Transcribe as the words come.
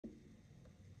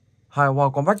Hi,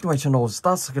 welcome back to my channel.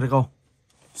 Start gonna go.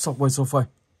 Subway Surfer.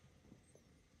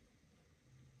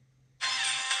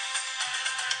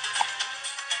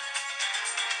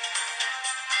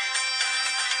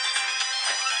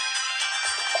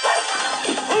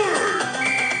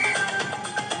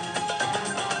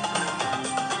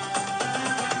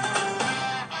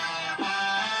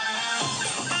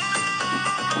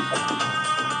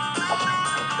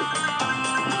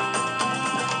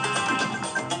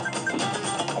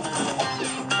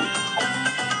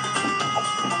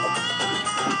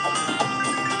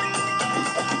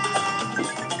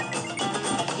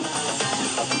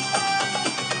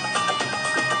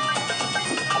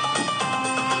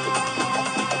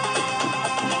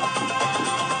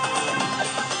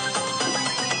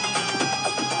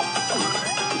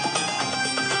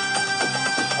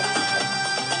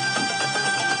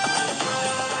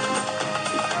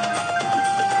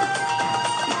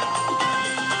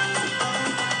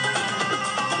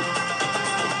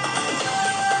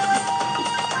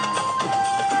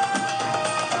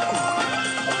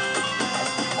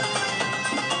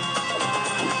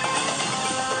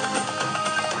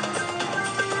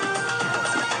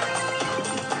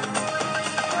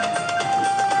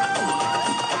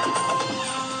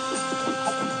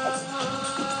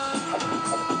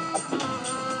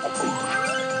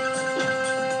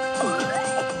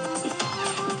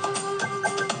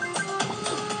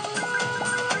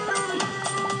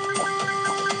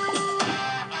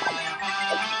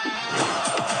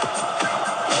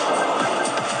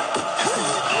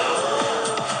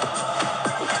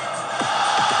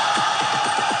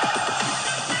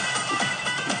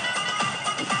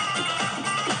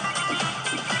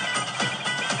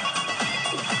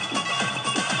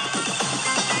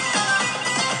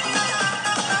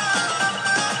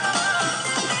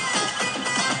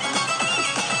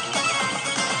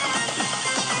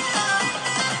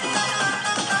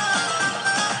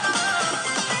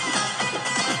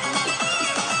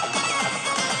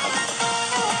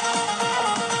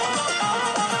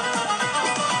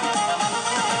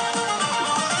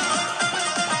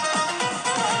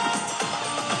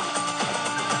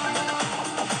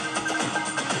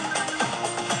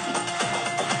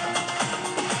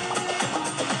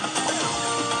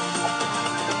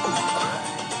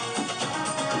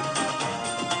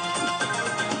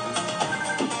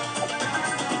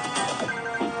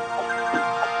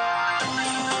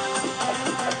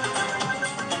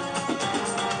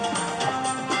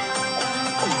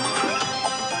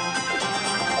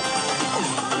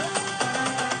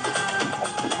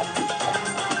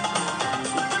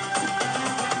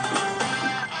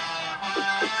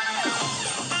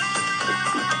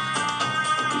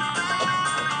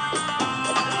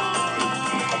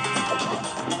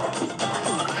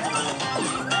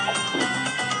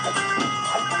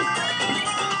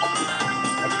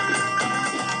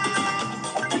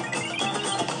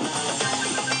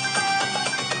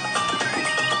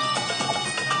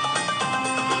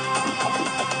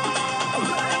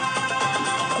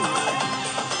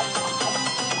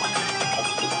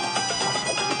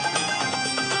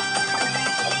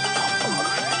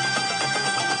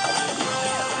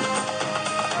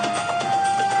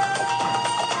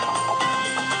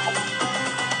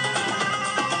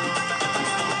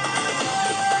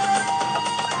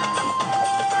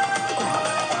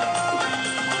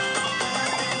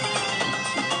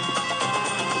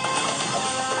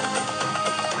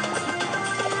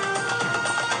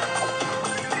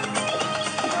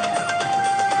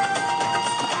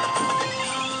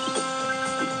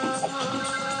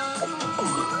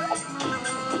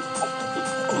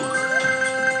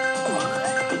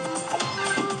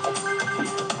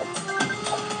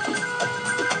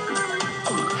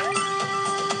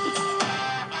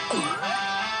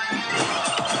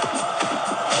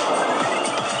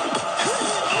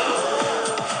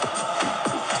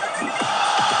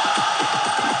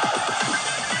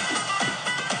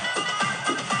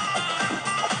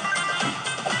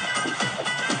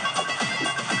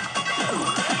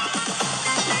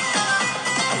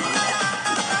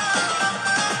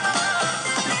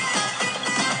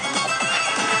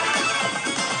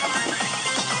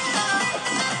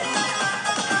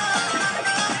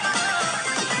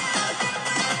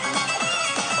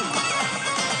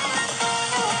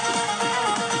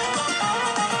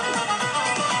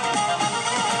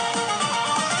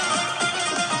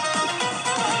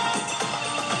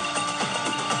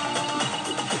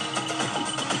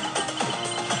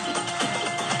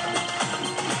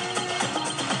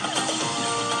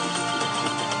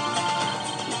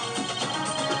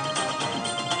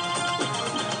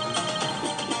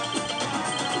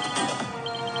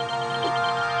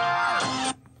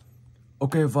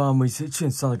 Ok, và mình sẽ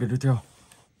chuyển sang cái tiếp theo.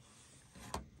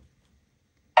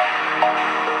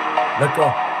 Let's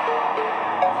go.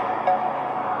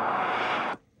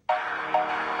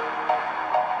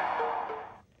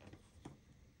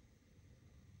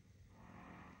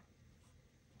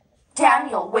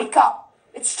 Daniel, wake up!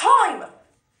 It's time!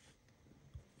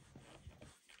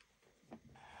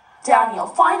 Daniel,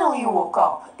 finally you woke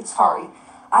up. It's Harry.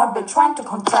 I've been trying to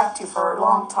contact you for a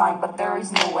long time, but there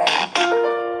is no way.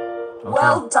 Okay.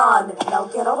 Well done! Now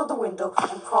get out of the window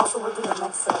and cross over to the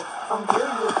next cell. From there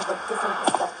you will have a different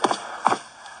perspective.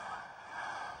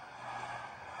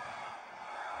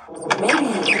 Maybe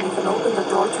you can even open the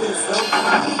door to your cell.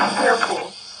 Be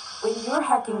careful. When you're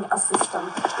hacking a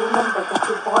system, remember that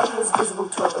your body is visible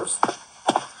to others.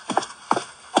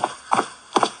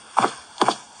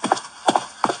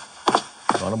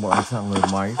 Đó là một ánh sáng người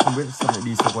máy, không biết sao lại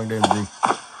đi xung quanh đây làm gì.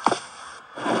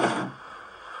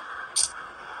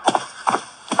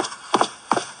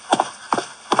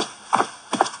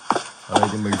 Ở đây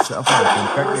thì mình sẽ phải tìm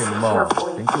cách để mở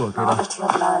cánh cửa kia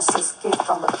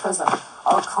ra.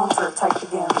 Our counterattack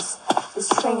begins. This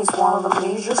train is one of the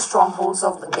major strongholds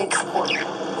of the export.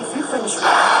 If you finish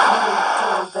well, you will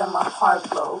deal them a hard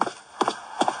blow.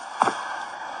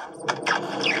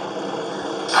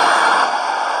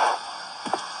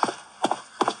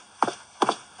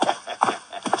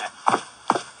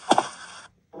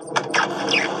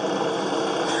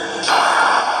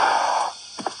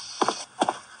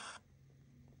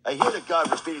 I hear the guard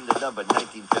repeating the number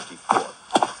 1954.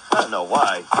 I don't know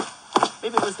why.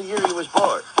 Maybe it was the year he was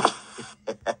born.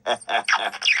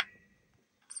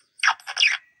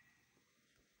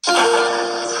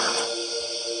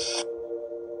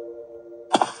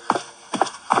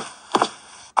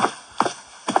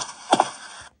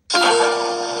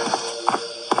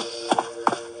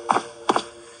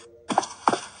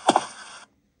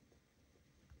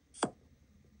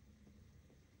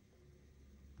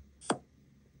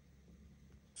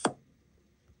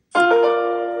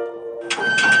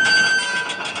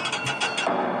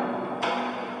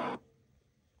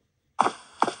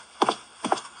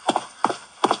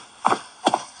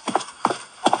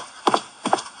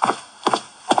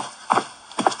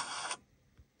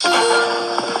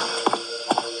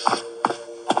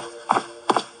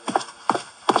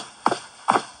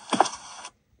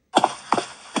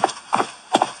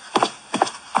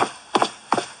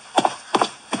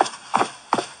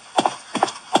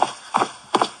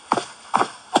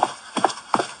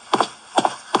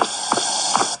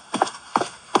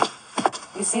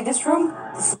 You see this room?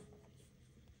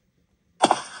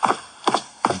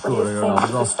 Cửa này là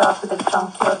đóng rồi. Start with the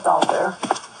junkyard down there.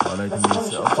 Ở đây thì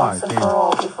mình sẽ phải tìm.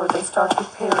 Before they start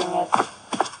repairing it.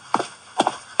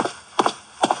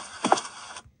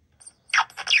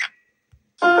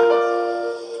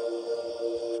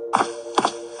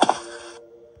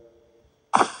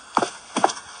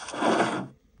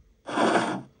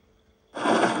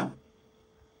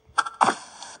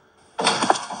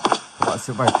 Các bạn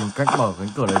sẽ phải tìm cách mở cánh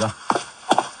cửa này ra.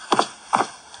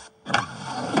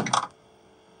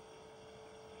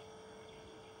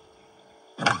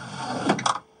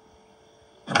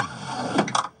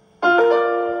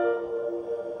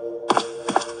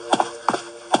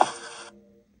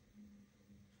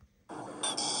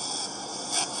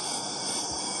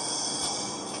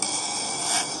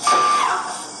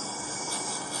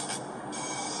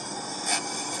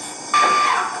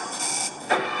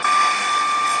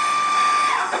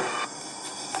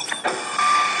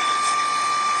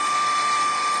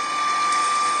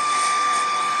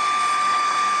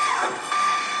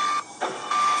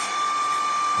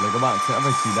 Để các bạn sẽ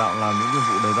phải chỉ đạo làm những nhiệm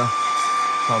vụ đấy ra.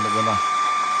 Xong được không nào?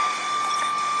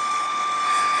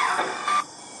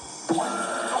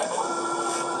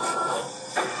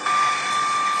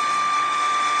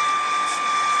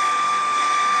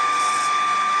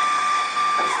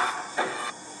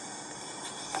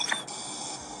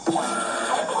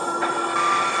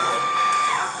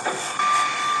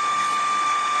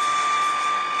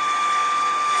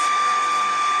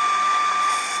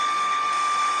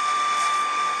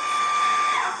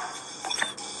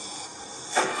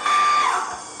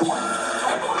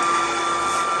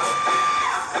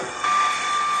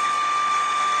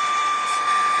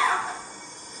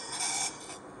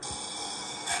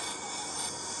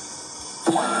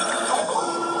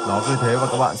 Đó, cứ thế và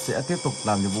các bạn sẽ tiếp tục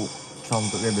làm nhiệm vụ trong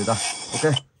tựa game đấy ra.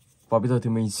 Ok, và bây giờ thì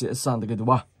mình sẽ sang tới game thứ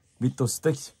 3, Victor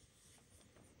Sticks.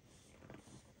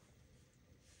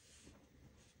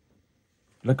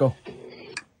 Let's go.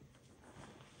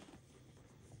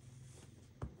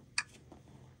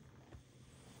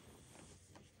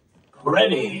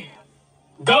 Ready.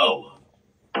 Go!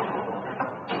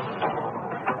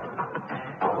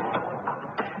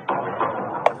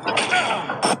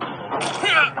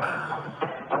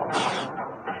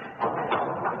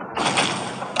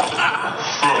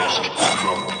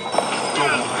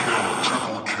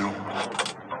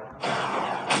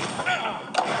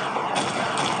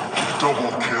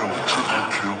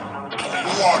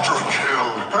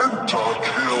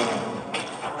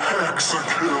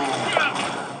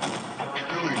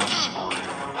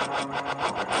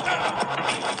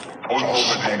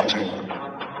 Dominating.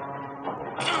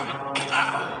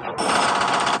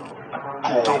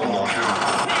 Double kill.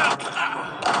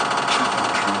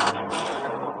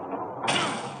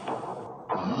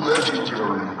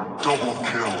 Legendary. Double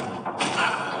kill.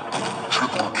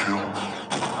 Triple kill.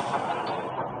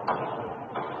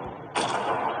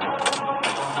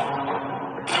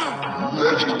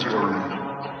 Legendary.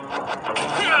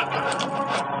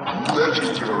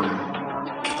 Legendary.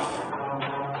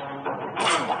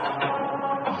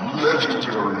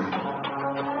 Legendary.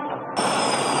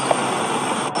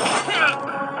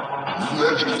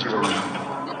 Legendary.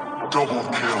 Double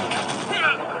kill.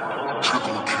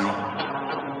 Triple kill.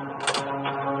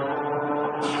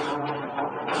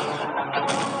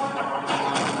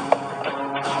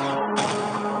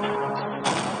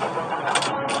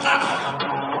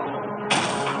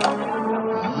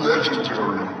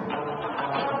 Legendary.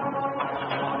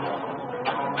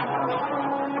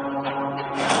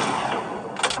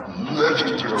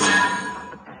 Legendary.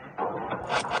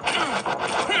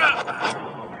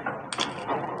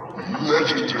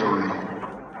 Legendary.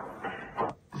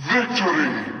 Victory.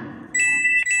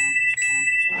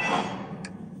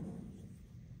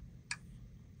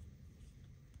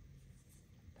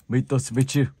 Meet us,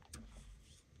 Vichy.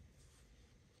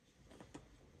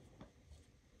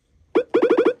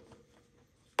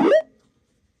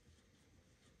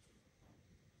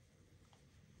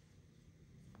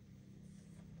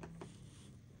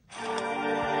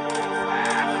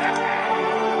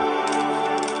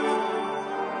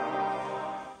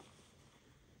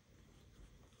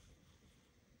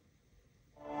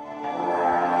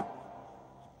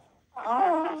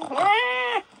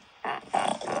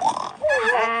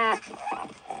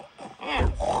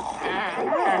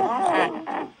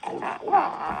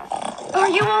 Are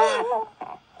you all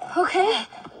okay?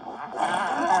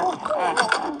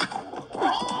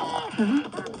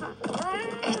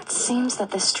 It seems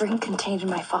that this drink contained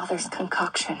my father's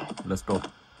concoction. Let's go.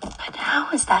 But how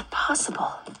is that possible?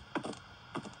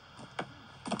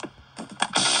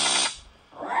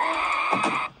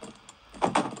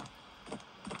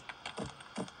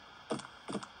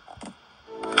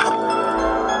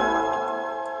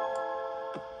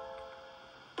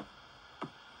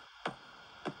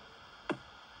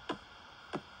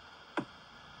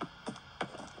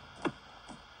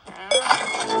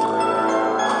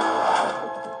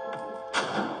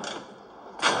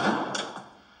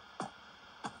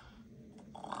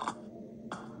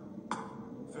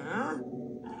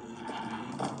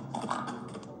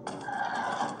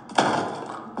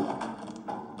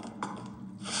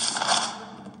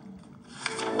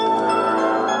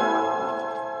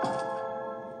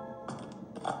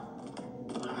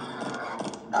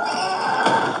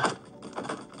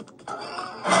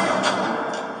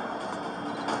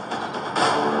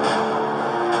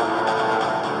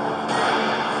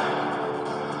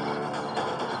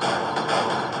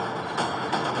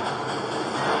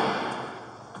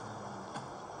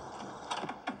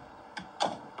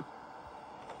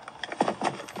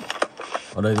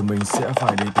 Ở đây thì mình sẽ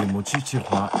phải đi tìm một chiếc chìa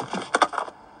khóa.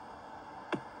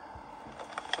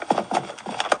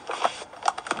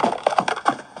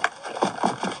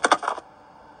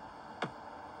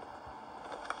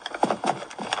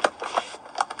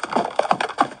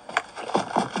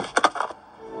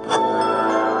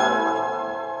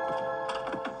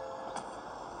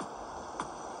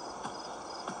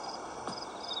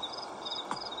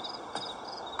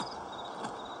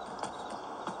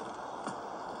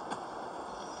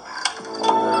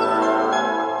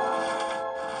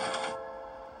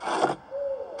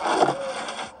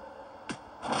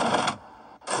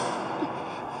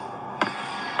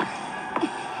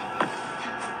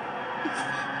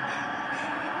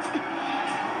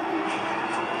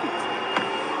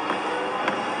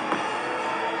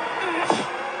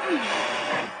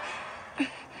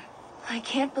 I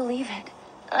can't believe it.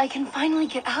 I can finally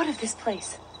get out of this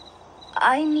place.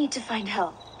 I need to find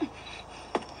help.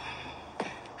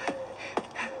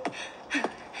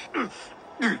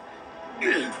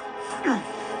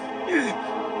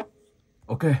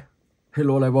 Ok,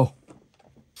 hello level.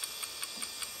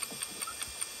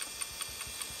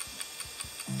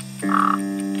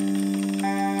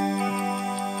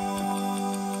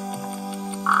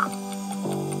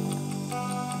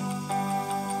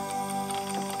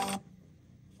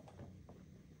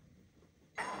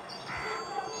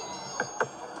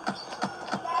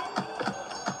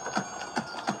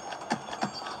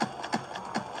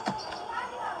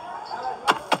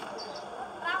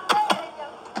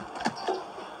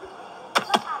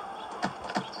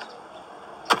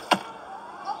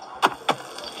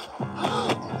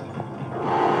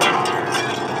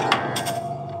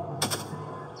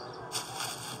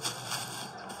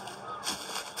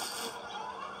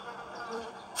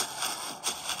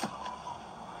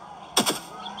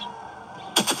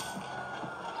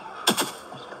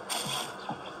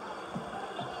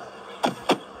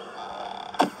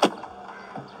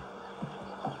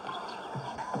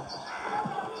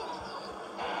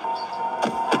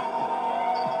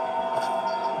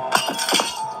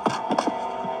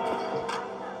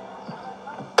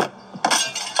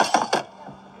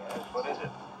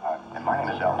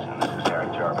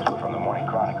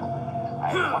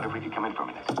 you come in for a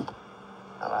minute?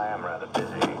 Well, I am rather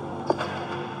busy.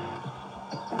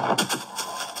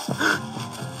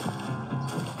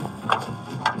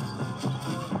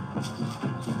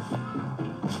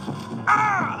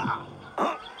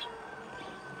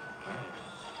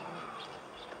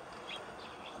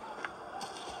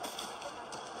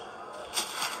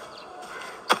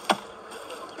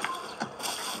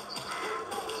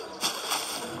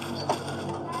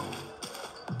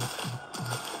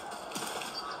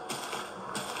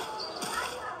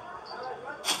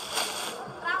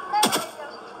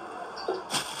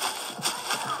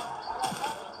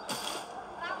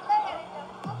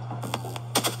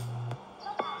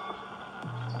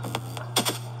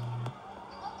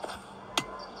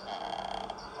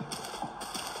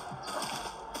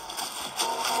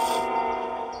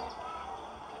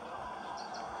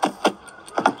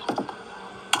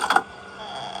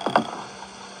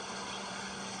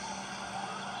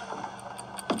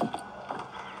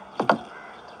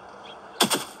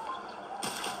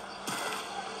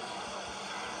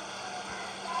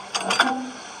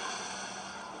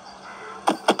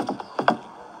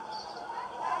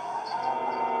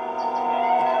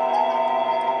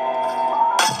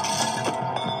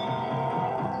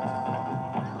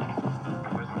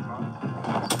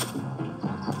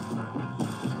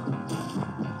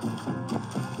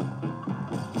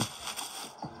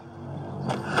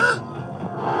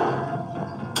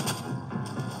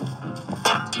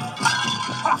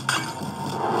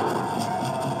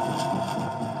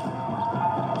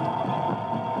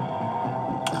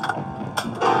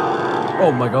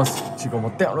 Oh my god, chỉ còn một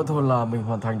tẹo nữa thôi là mình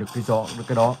hoàn thành được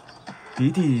cái đó.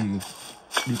 Tí thì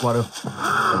đi qua được.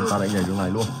 Còn ta lại nhảy đường này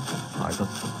luôn. Phải thật.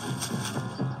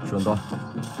 Chuẩn thôi.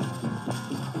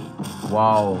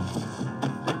 Wow.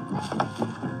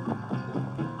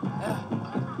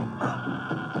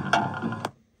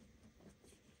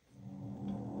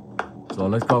 Rồi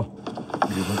let's go.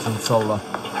 Đi vào chân sâu rồi.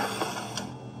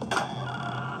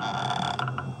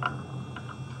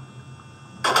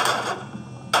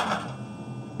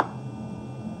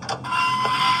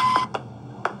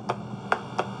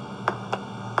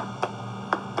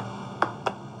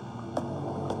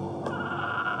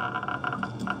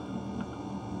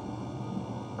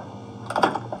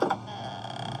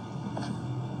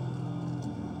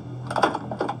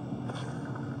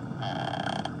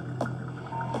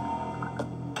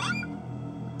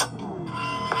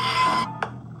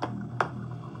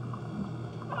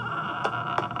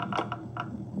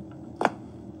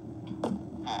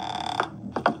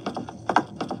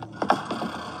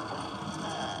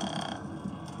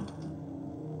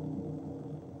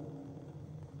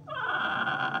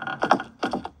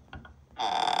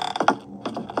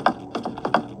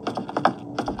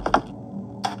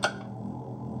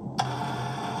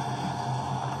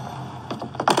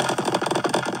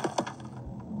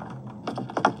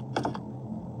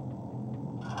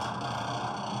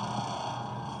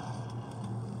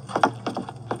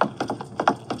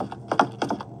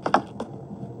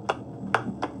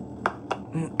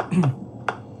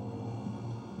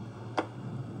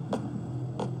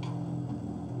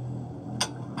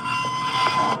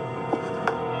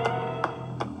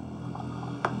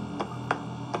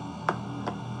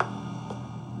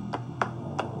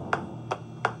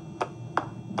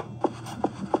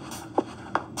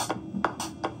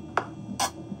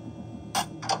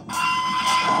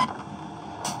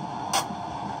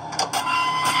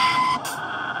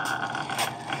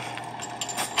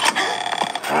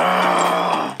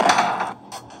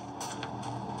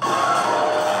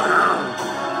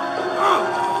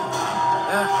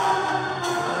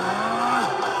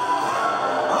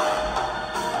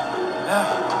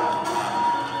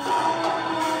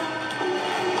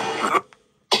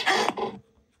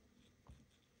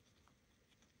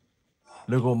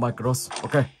 Lego Micros,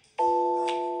 ok.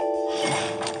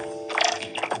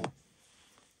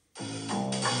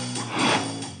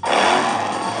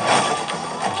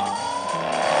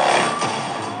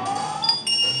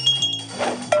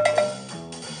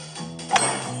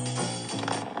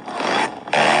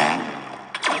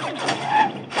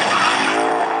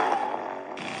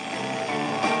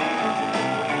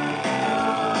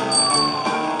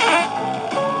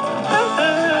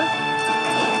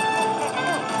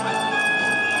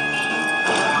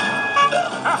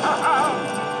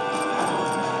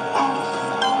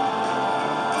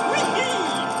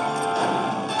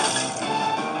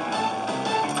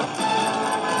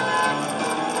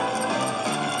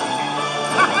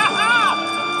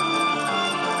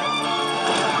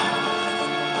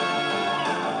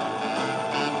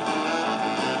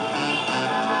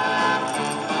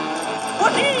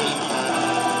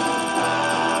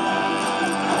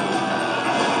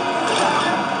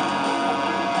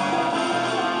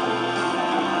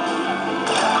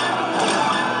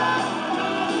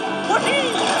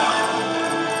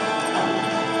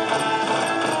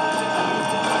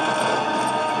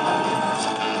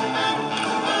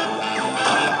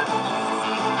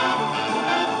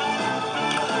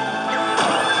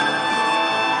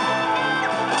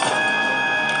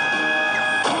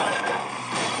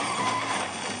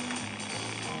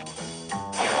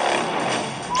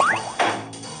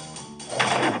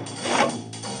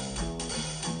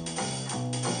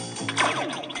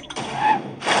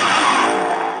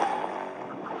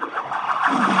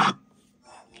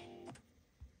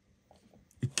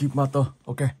 Keep matter,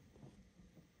 ok.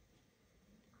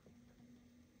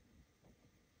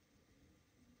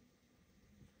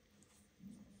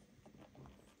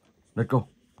 Let's go.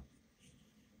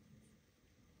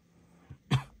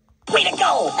 Way to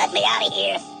go! Let me out of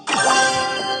here.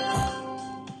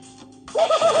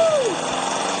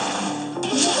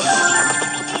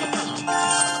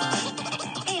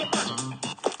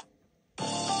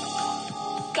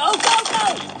 Go, go, go!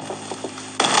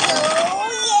 Oh,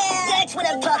 yeah! That's what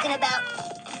I'm talking about.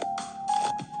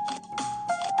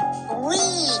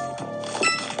 Wee!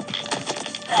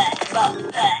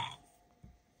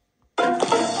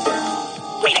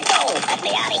 Way to go! Let me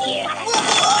out of here.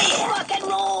 Oh, yeah! Rock and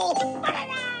roll!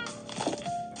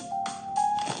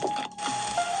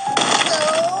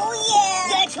 Oh, yeah!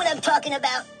 That's what I'm talking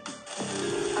about.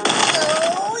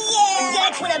 Oh, yeah!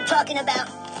 That's what I'm talking about.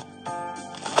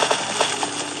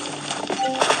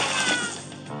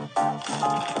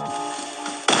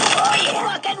 Oh, yeah!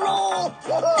 Rock and roll!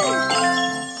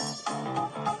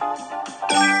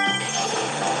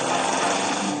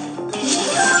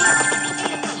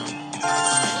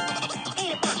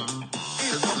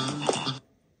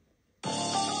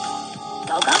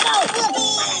 Go, go, go!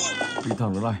 Đi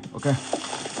thẳng nữa này, ok. Oh,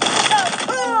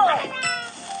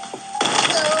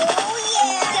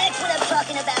 yeah! That's what I'm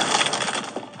talking about.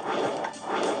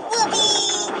 Whoopee!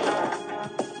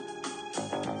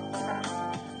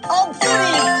 Oh,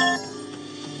 goody!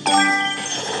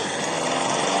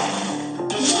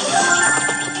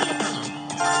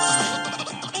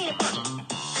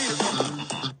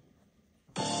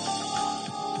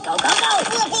 Go, go, go!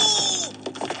 Whoopee!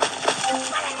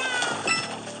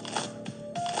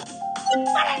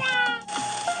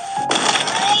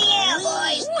 Yeah,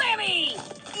 boys! Whammy!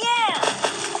 Yeah!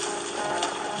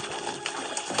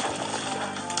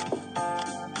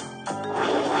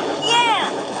 Yeah!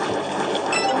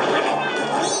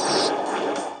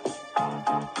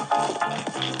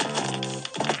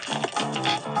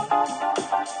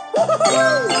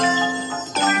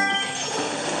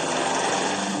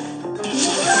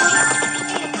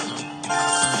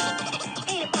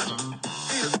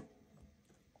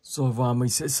 Rồi và mình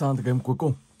sẽ sang tới game cuối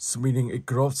cùng, Spinning It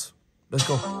Cross. Let's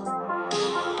go.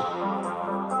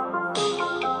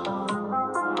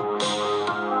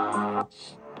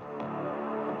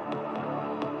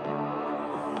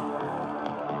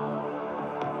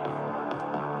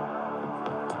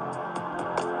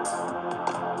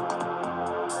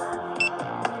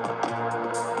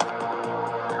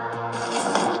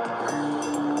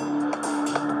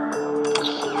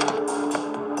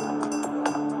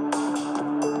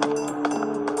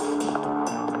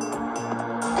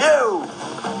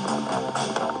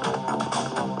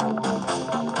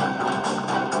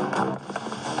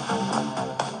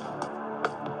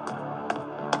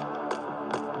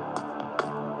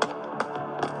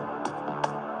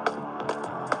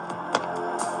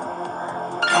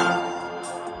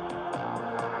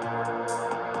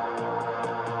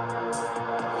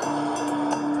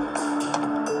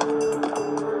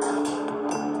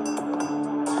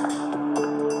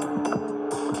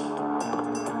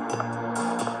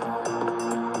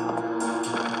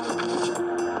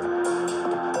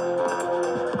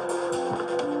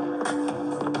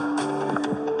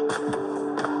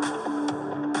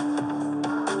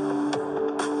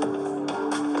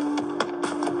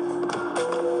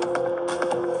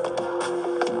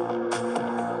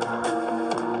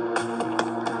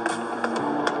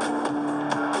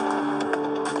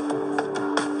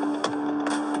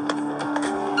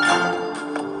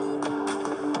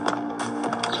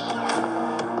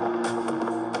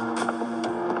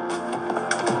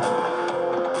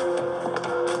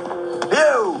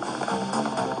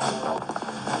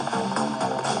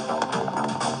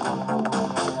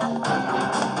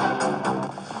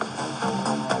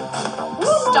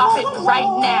 Stop it right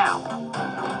now.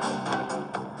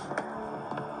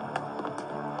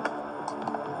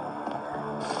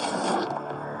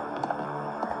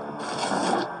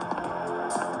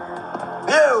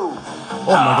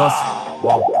 Oh my gosh.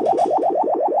 Wow.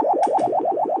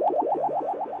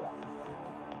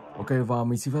 Ok, và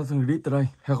mình xin phép dừng clip tại đây.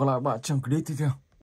 Hẹn gặp lại bạn trong clip tiếp theo.